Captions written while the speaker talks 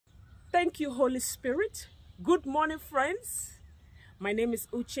Thank you, Holy Spirit. Good morning, friends. My name is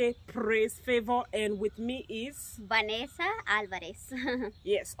Uche Praise Favor, and with me is Vanessa Alvarez.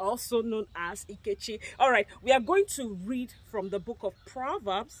 yes, also known as Ikechi. All right, we are going to read from the book of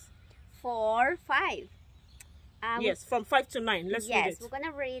Proverbs. 4, 5. Yes, from 5 to 9. Let's read it. Yes, we're going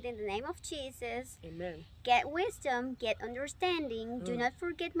to read in the name of Jesus. Amen. Get wisdom, get understanding. Do not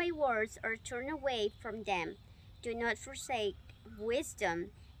forget my words or turn away from them. Do not forsake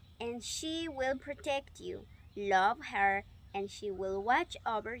wisdom, and she will protect you. Love her, and she will watch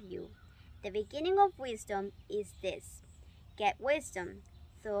over you. The beginning of wisdom is this. Get wisdom,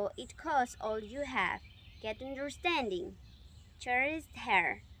 though it costs all you have. Get understanding. Cherish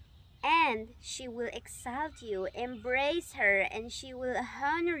her, and she will exalt you. Embrace her, and she will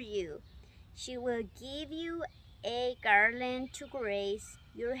honor you. She will give you a garland to grace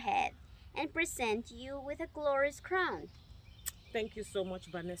your head and present you with a glorious crown. Thank you so much,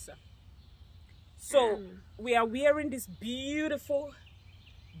 Vanessa. So, we are wearing this beautiful,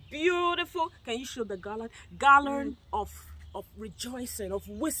 can you show the garland of rejoicing, of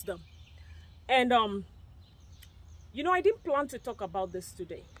wisdom. And, you know, I didn't plan to talk about this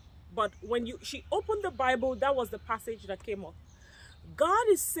today. But when she opened the Bible, that was the passage that came up. God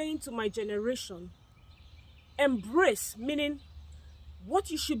is saying to my generation, embrace, meaning what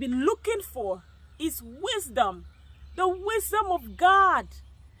you should be looking for is wisdom. The wisdom of God.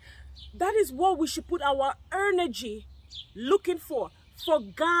 That is what we should put our energy looking for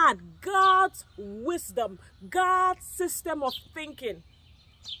God, God's wisdom, God's system of thinking.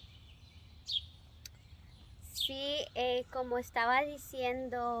 Sí, como estaba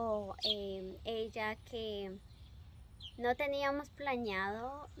diciendo ella, que no teníamos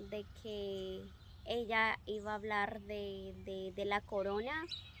planeado de que ella iba a hablar de la corona,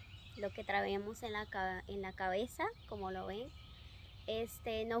 lo que traemos en la cabeza, como lo ven.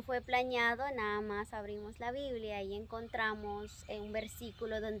 No fue planeado, nada más abrimos la Biblia y encontramos un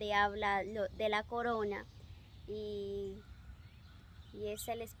versículo donde habla de la corona, y es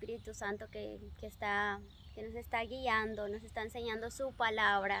el Espíritu Santo que nos está guiando, nos está enseñando su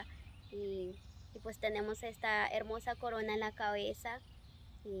palabra, y pues tenemos esta hermosa corona en la cabeza.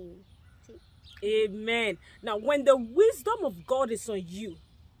 Y, sí. Amen. Now, when the wisdom of God is on you,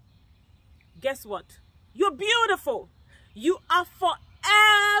 guess what? You're beautiful. You are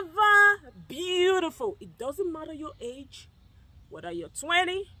forever beautiful. It doesn't matter your age, whether you're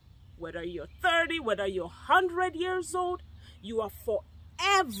 20, whether you're 30, whether you're 100 years old, you are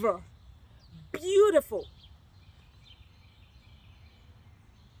forever beautiful.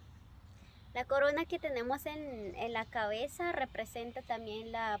 La corona que tenemos en la cabeza representa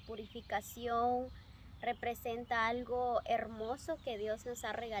también la purificación, representa algo hermoso que Dios nos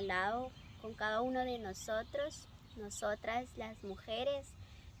ha regalado con cada uno de nosotros. Nosotras, las mujeres,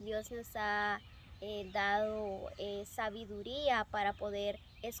 Dios nos ha dado sabiduría para poder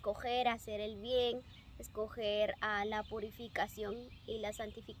escoger hacer el bien, escoger a la purificación y la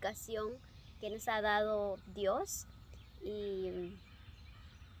santificación que nos ha dado Dios. Y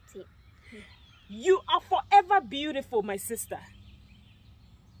sí. You are forever beautiful, my sister.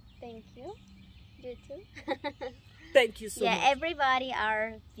 Thank you. You too. Thank you so much. Yeah, everybody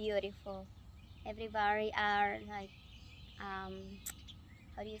are beautiful. Everybody are like, how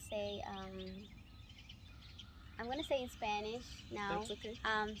do you say, I'm going to say in Spanish now. That's okay.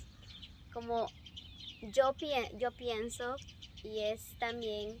 Como yo pienso, y es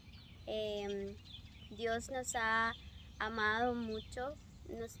también, Dios nos ha amado mucho,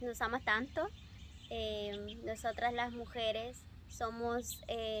 nos ama tanto. Nosotras las mujeres somos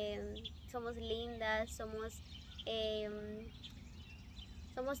lindas,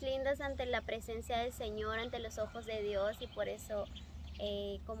 somos lindas ante la presencia del Señor, ante los ojos de Dios, y por eso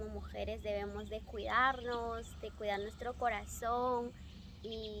como mujeres debemos de cuidarnos, de cuidar nuestro corazón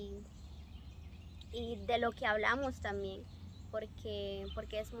y de lo que hablamos también, porque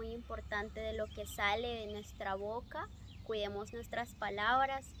es muy importante de lo que sale de nuestra boca. Cuidemos nuestras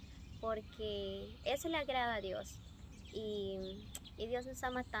palabras, porque eso le agrada a Dios, y Dios nos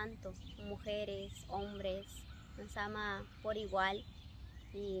ama tanto, mujeres, hombres, nos ama por igual.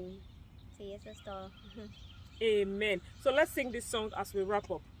 Y sí, eso es todo. Amen. So let's sing this song as we wrap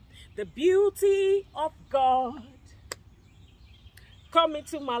up. The beauty of God come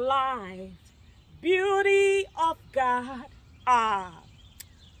into my life. Beauty of God,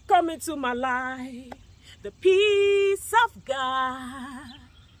 come into my life. The peace of God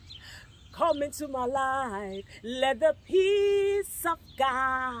come into my life. Let the peace of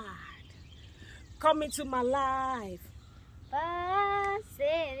God come into my life. Paz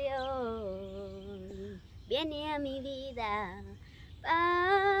de Dios viene a mi vida,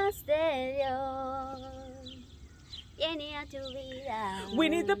 paz de viene a tu vida. We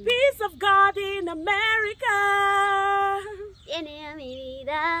need the peace of God in America. Viene a mi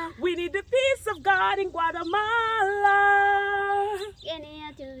vida. We need the peace of God in Guatemala. Viene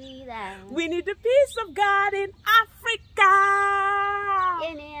a tu vida. We need the peace of God in Africa.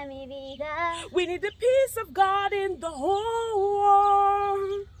 Viene a mi vida. We need the peace of God in the whole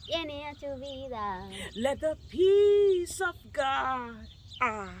world. Viene a tu vida. Let the peace of God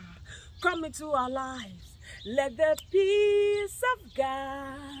come into our lives. Let the peace of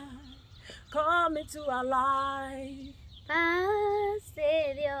God come into our life. Paz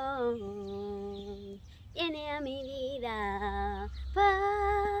de Dios viene a mi vida.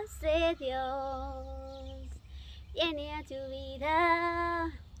 Paz de Dios viene a tu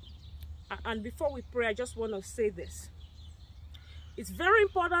vida. And before we pray, I just want to say this. It's very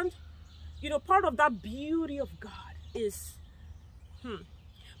important. You know, part of that beauty of God is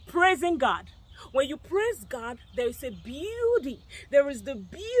praising God. When you praise God, there is a beauty. There is the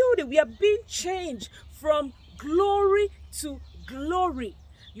beauty. We are being changed from glory to glory.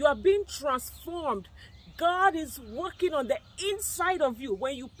 You are being transformed. God is working on the inside of you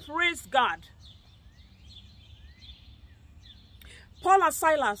when you praise God. Paul and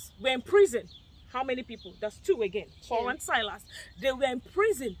Silas were in prison. How many people? That's two again. Paul and Silas. They were in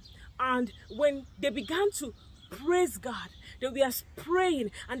prison. And when they began to praise God, they were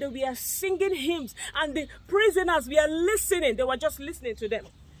praying and they were singing hymns. And the prisoners were listening. They were just listening to them.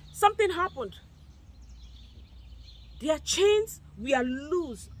 Something happened. Their chains were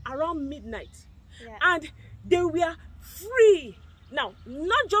loose around midnight. Yeah. And they were free. Now,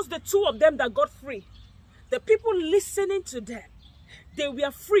 not just the two of them that got free. The people listening to them, they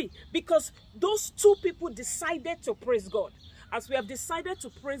were free because those two people decided to praise God. As we have decided to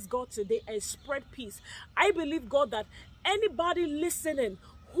praise God today and spread peace, I believe, God, that anybody listening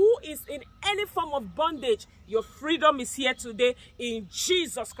who is in any form of bondage, your freedom is here today in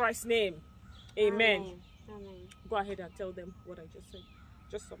Jesus Christ's name. Amen. Amen. Amen. Go ahead and tell them what I just said.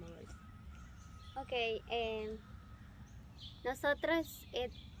 Just summarize. Ok, nosotros,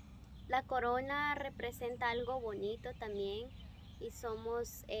 la corona representa algo bonito también y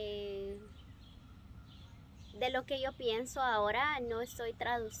somos, de lo que yo pienso ahora, no estoy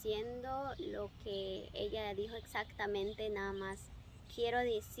traduciendo lo que ella dijo exactamente, nada más quiero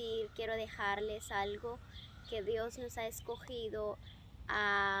decir, quiero dejarles algo que Dios nos ha escogido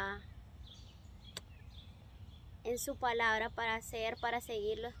en su palabra para hacer, para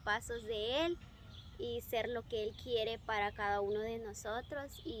seguir los pasos de Él y ser lo que Él quiere para cada uno de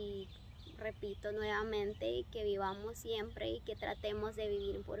nosotros. Y repito nuevamente, que vivamos siempre y que tratemos de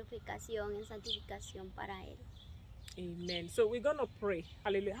vivir en purificación, en santificación para Él. Amen. So we're going to pray.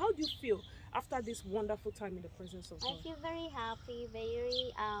 Hallelujah. How do you feel after this wonderful time in the presence of God? I feel very happy,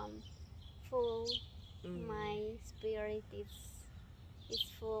 very full. My spirit is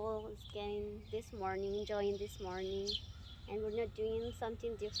full. It's getting this morning, enjoying this morning. And we're not doing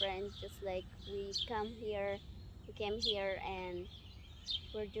something different, just like we came here and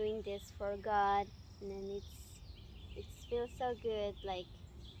we're doing this for God. And then it feels so good, like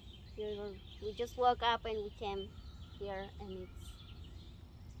we just woke up and we came here, and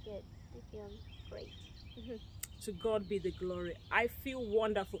it's good. I feel great. To God be the glory. I feel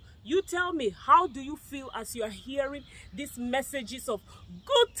wonderful. You tell me, how do you feel as you are hearing these messages of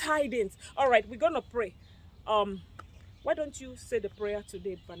good tidings? All right, we're going to pray. Why don't you say the prayer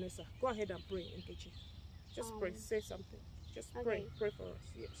today, Vanessa? Go ahead and pray, Nkechi. Just pray. Say something. Just pray. Okay. Pray for us.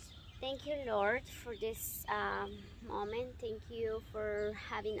 Yes. Thank you, Lord, for this moment. Thank you for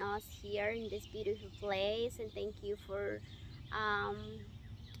having us here in this beautiful place, and thank you for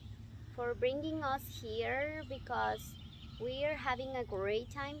bringing us here, because we are having a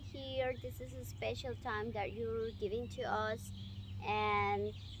great time here. This is a special time that you're giving to us,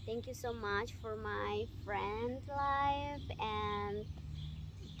 and thank you so much for my friend's life, and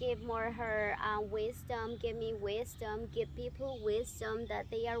give more her wisdom, give me wisdom, give people wisdom that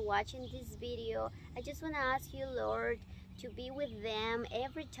they are watching this video. I just want to ask you, Lord, to be with them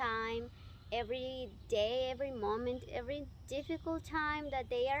every time, every day, every moment, every difficult time that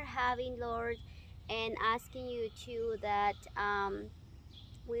they are having, Lord, and asking you too that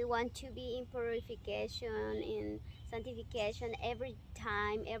we want to be in purification, in sanctification every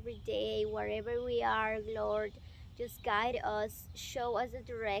time, every day, wherever we are, Lord. Just guide us, show us the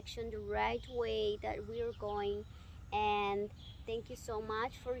direction, the right way that we're going. And thank you so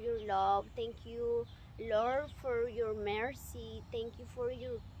much for your love. Thank you, Lord, for your mercy. Thank you for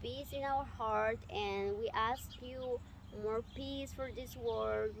your peace in our heart. And we ask you more peace for this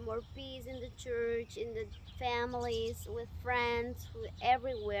world, more peace in the church, in the families, with friends, with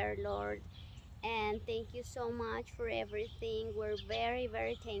everywhere, Lord. And thank you so much for everything. We're very,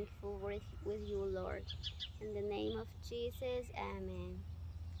 very thankful with you, Lord. In the name of Jesus, amen.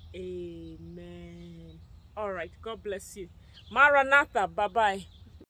 Amen. All right. God bless you. Maranatha. Bye-bye.